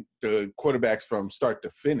developing the quarterbacks from start to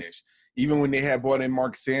finish. Even when they had brought in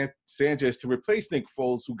Mark Sanchez to replace Nick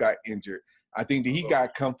Foles, who got injured, I think that he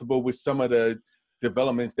got comfortable with some of the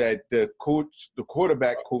developments that the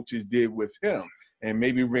quarterback coaches did with him, and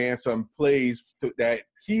maybe ran some plays that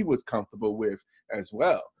he was comfortable with as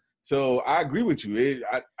well. So I agree with you.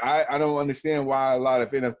 I don't understand why a lot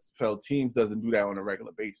of NFL teams doesn't do that on a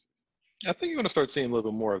regular basis. I think you're going to start seeing a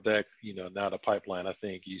little bit more of that, now the pipeline. I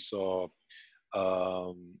think you saw,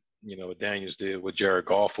 what Daniels did with Jared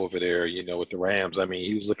Goff over there, with the Rams. I mean,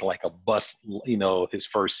 he was looking like a bust, his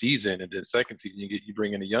first season. And then second season, you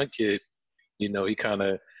bring in a young kid, he kind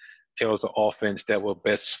of tells the offense that will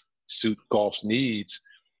best suit Goff's needs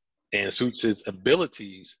and suits his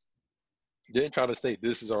abilities. Didn't try to say,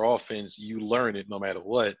 this is our offense, you learn it no matter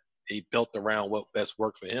what. They built around what best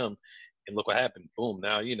worked for him. And look what happened. Boom.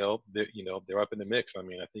 Now, they're up in the mix. I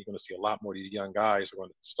mean, I think you're going to see a lot more of these young guys are going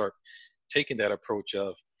to start taking that approach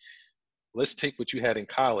of, let's take what you had in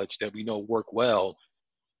college that we know work well,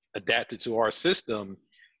 adapt it to our system.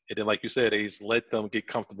 And then, like you said, they just let them get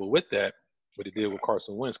comfortable with that, what they did with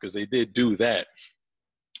Carson Wentz, because they did do that.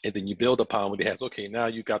 And then you build upon what he has. Okay, now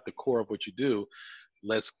you got the core of what you do.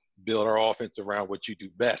 Let's build our offense around what you do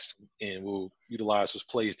best. And we'll utilize those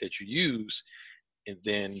plays that you use and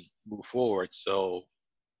then move forward. So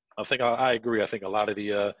I think I agree. I think a lot of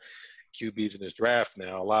the QBs in this draft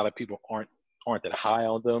now, a lot of people aren't that high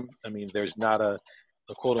on them. I mean, there's not a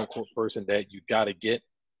quote unquote person that you got to get.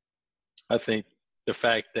 I think the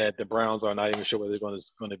fact that the Browns are not even sure whether they're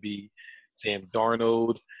going to be Sam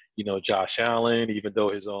Darnold, Josh Allen, even though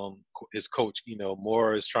his coach,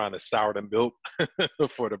 Moore is trying to sour the milk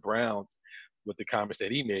for the Browns with the comments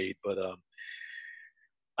that he made. But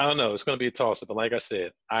I don't know. It's going to be a toss-up. But like I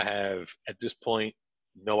said, I have, at this point,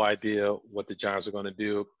 no idea what the Giants are going to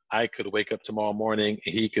do. I could wake up tomorrow morning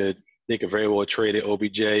and they could very well trade it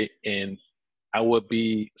OBJ, and I would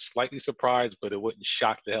be slightly surprised, but it wouldn't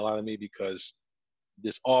shock the hell out of me because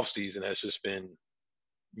this offseason has just been,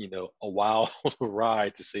 a wild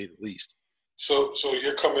ride to say the least. So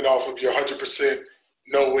you're coming off of your 100%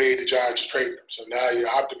 no way the Giants are trading them. So now your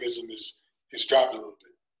optimism is dropped a little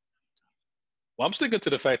bit. Well, I'm sticking to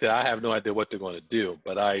the fact that I have no idea what they're going to do,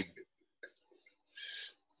 but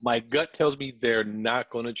my gut tells me they're not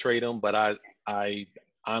going to trade him, but I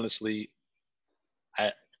honestly,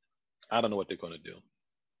 I don't know what they're going to do.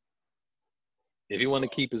 If you want to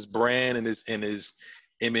keep his brand and his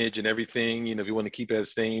image and everything, if you want to keep it the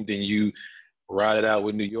same, then you ride it out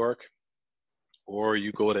with New York, or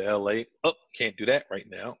you go to LA. Oh, can't do that right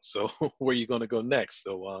now. So where are you going to go next?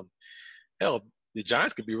 So hell, the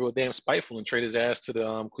Giants could be real damn spiteful and trade his ass to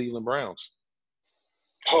the Cleveland Browns.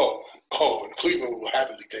 And Cleveland will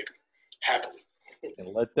happily take him. Happily. And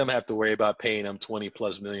let them have to worry about paying him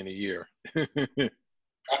 $20+ million a year.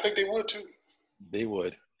 I think they would too. They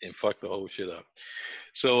would, and fuck the whole shit up.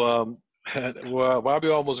 So while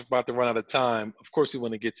we're almost about to run out of time, of course we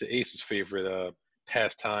want to get to Ace's favorite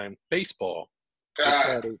pastime, baseball,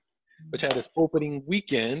 which had its opening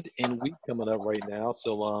weekend and week coming up right now.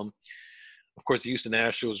 So of course, the Houston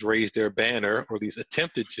Astros raised their banner, or at least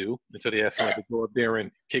attempted to, until they had somebody to go up there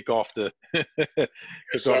and kick off the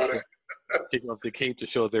cape to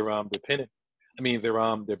show their pennant. I mean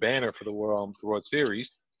their banner for the World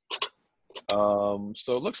Series. So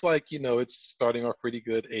it looks like it's starting off pretty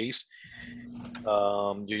good. Ace,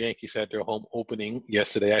 your Yankees had their home opening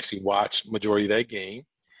yesterday. I actually watched majority of that game.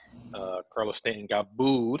 Carlos Stanton got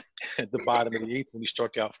booed at the bottom of the eighth when he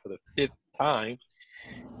struck out for the fifth time.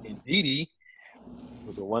 And Didi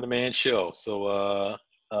was a one-man show. So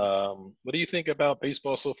what do you think about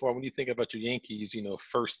baseball so far? What do you think about your Yankees,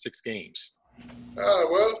 first 6 games?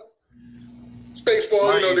 Well, it's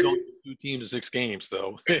baseball. Two teams in 6 games,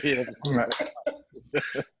 though. Well,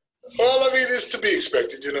 I mean, it's to be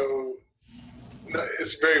expected.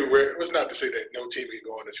 It's very rare. It's not to say that no team can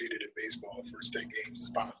go undefeated in baseball first 10 games is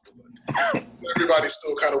possible. But everybody's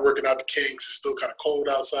still kind of working out the kinks. It's still kind of cold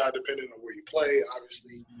outside, depending on where you play.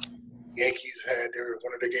 Obviously, Yankees had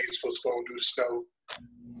one of their games postponed due to snow.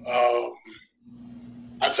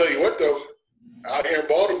 I tell you what, though, out here in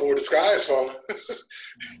Baltimore, the sky is falling.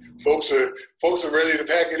 folks are ready to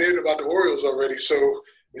pack it in about the Orioles already. So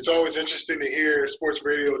it's always interesting to hear sports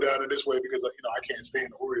radio down in this way because I can't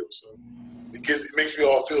stand the Orioles. So it makes me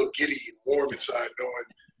all feel giddy and warm inside knowing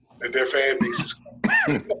that their fan base is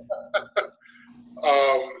coming.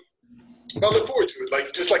 But I look forward to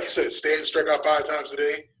it. Just like you said, Stanton struck out 5 times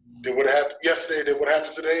today. Then what happened yesterday? Then what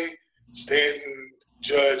happens today? Stanton,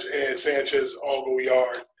 Judge, and Sanchez all go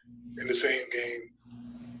yard in the same game.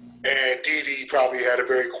 And Didi probably had a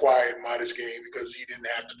very quiet, modest game because he didn't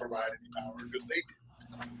have to provide any power because they did.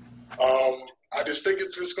 I just think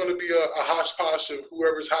it's just going to be a hodgepodge of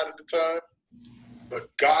whoever's hot at the time.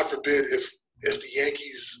 But God forbid if the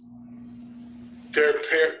Yankees,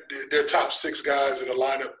 their top 6 guys in the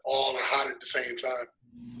lineup all are hot at the same time.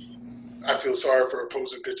 I feel sorry for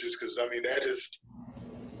opposing pitchers because, that is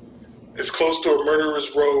as close to a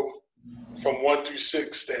murderer's row from 1 through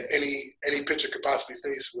 6 that any pitcher could possibly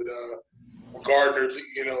face with Gardner,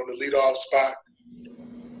 in the leadoff spot.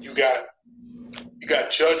 You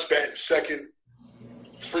got Judge batting second,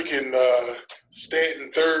 freaking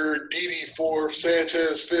Stanton third, Didi fourth,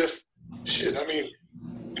 Sanchez fifth. Shit,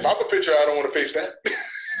 if I'm a pitcher, I don't want to face that.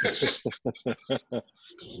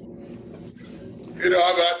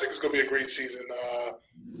 I think it's going to be a great season.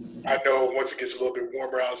 I know once it gets a little bit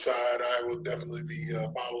warmer outside, I will definitely be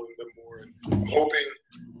following them more. And I'm hoping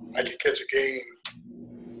I can catch a game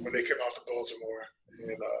when they come out to Baltimore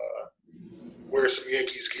and wear some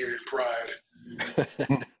Yankees gear in pride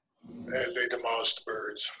as they demolish the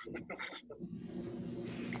birds.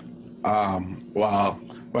 Wow.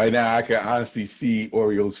 Right now, I can honestly see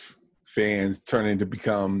Orioles fans turning to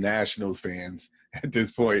become Nationals fans at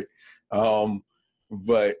this point.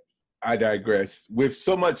 But I digress. With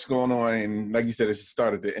so much going on, and like you said, it's the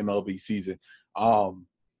start of the MLB season.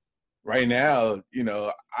 Right now,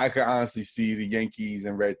 I can honestly see the Yankees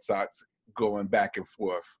and Red Sox going back and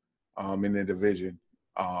forth in the division.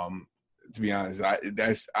 To be honest,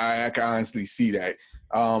 I can honestly see that.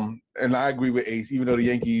 And I agree with Ace. Even though the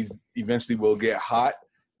Yankees eventually will get hot,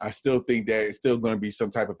 I still think that it's still going to be some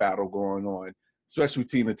type of battle going on, especially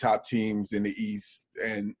between the top teams in the East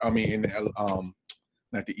and in the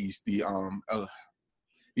not the East, the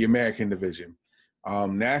American division.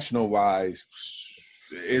 National wise,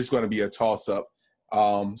 it's going to be a toss up.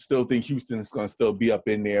 Still think Houston is going to still be up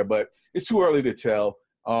in there, but it's too early to tell.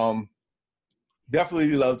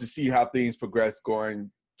 Definitely love to see how things progress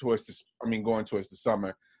going towards the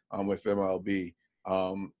summer with MLB.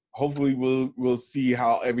 Hopefully we'll see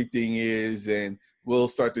how everything is, and we'll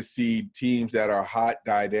start to see teams that are hot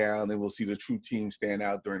die down, and we'll see the true teams stand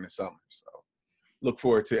out during the summer. So look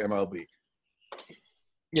forward to MLB.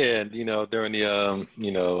 Yeah, and during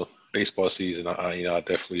the baseball season, I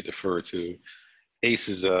definitely defer to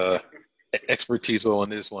Ace's expertise on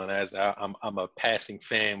this one, as I'm a passing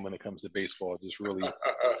fan when it comes to baseball. Just really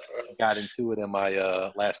got into it in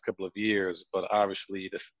my last couple of years, but obviously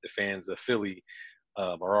the fans of Philly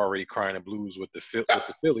are already crying the blues with the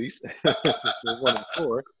Phillies. They're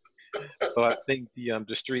 1-4. So I think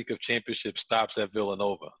the streak of championships stops at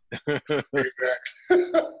Villanova.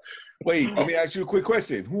 Wait, let me ask you a quick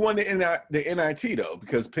question. Who won the NIT though?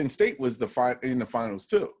 Because Penn State was in the finals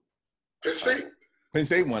too. Penn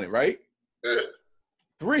State won it, right? Yeah.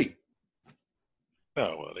 3.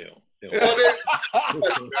 Oh well, they don't.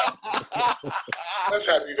 That's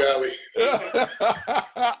Happy Valley.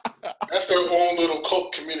 That's their own little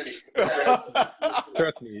cult community.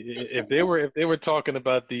 Trust me, if they were talking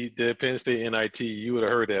about the Penn State NIT, you would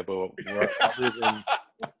have heard that. But I live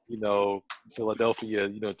in Philadelphia,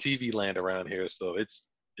 TV land around here, so it's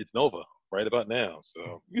Nova right about now.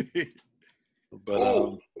 So, but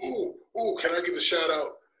can I give a shout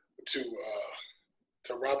out to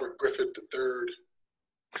Robert Griffith III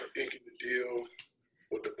for inking the deal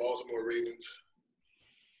with the Baltimore Ravens?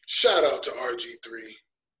 Shout out to RG3.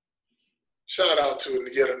 Shout out to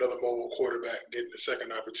yet another mobile quarterback getting the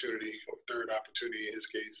second opportunity or third opportunity in his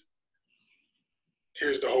case.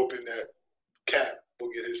 Here's the hoping that Cap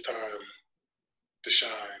will get his time to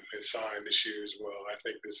shine and sign this year as well. I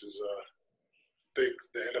think this is the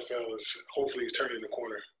NFL is hopefully turning the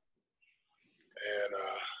corner. And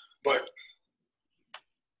but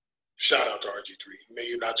shout out to RG3. May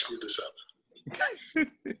you not screw this up.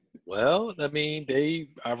 Well, I mean,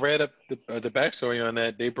 I read up the backstory on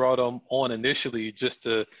that. They brought him on initially just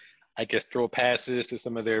to, I guess, throw passes to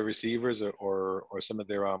some of their receivers or some of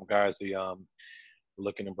their guys they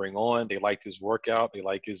looking to bring on. They liked his workout. They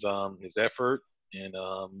like his effort, and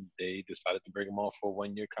they decided to bring him on for a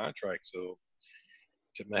 1-year contract. So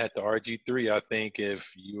to Matt, the RG3, I think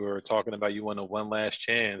if you were talking about you want a one last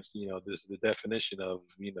chance, this is the definition of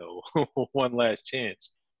one last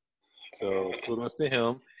chance. So kudos to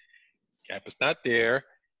him. Cap is not there,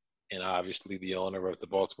 and obviously the owner of the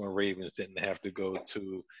Baltimore Ravens didn't have to go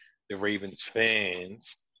to the Ravens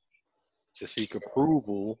fans to seek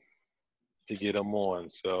approval to get him on.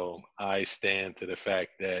 So I stand to the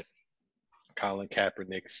fact that Colin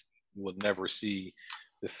Kaepernick will never see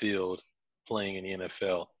the field playing in the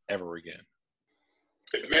NFL ever again.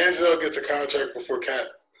 If Manziel gets a contract before Cap,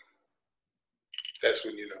 that's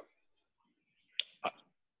when you know.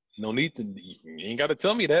 No need to. You ain't got to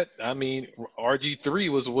tell me that. I mean, RG3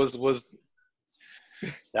 was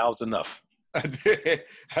that was enough. I did.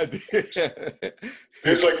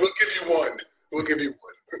 It's like, we'll give you one. We'll give you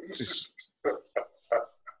one.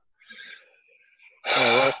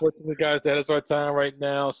 Well, unfortunately, guys, that is our time right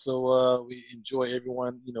now. So we enjoy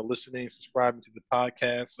everyone, listening, subscribing to the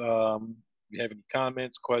podcast. If you have any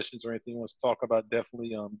comments, questions, or anything you want to talk about,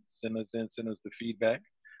 definitely send us the feedback.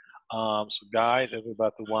 So, guys, as we're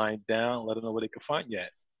about to wind down, let them know where they can find you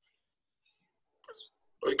at.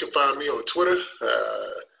 Well, you can find me on Twitter,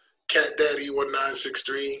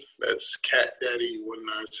 CatDaddy1963. That's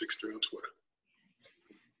CatDaddy1963 on Twitter.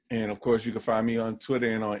 And, of course, you can find me on Twitter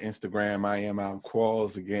and on Instagram. I am Al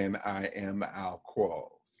Qualls. Again, I am Al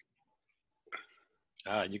Qualls.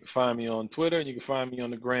 You can find me on Twitter, and you can find me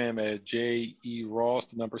on the gram at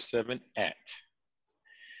JERoss, 7 at.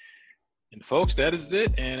 And folks, that is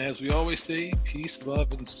it. And as we always say, peace,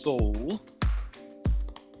 love, and soul.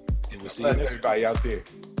 And we'll see you next everybody out there.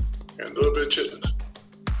 And a little bit of chitlins.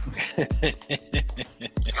 I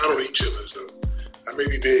don't eat chitlins though. I may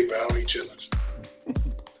be big, but I don't eat chitlins.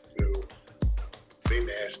 They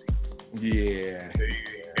nasty. Yeah.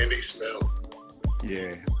 And they smell.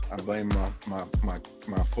 Yeah. I blame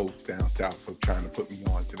my folks down south for trying to put me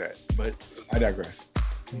on to that. But I digress.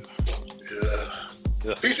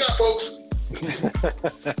 Yeah. Peace out, folks.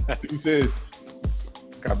 Deuces.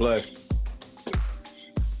 God bless.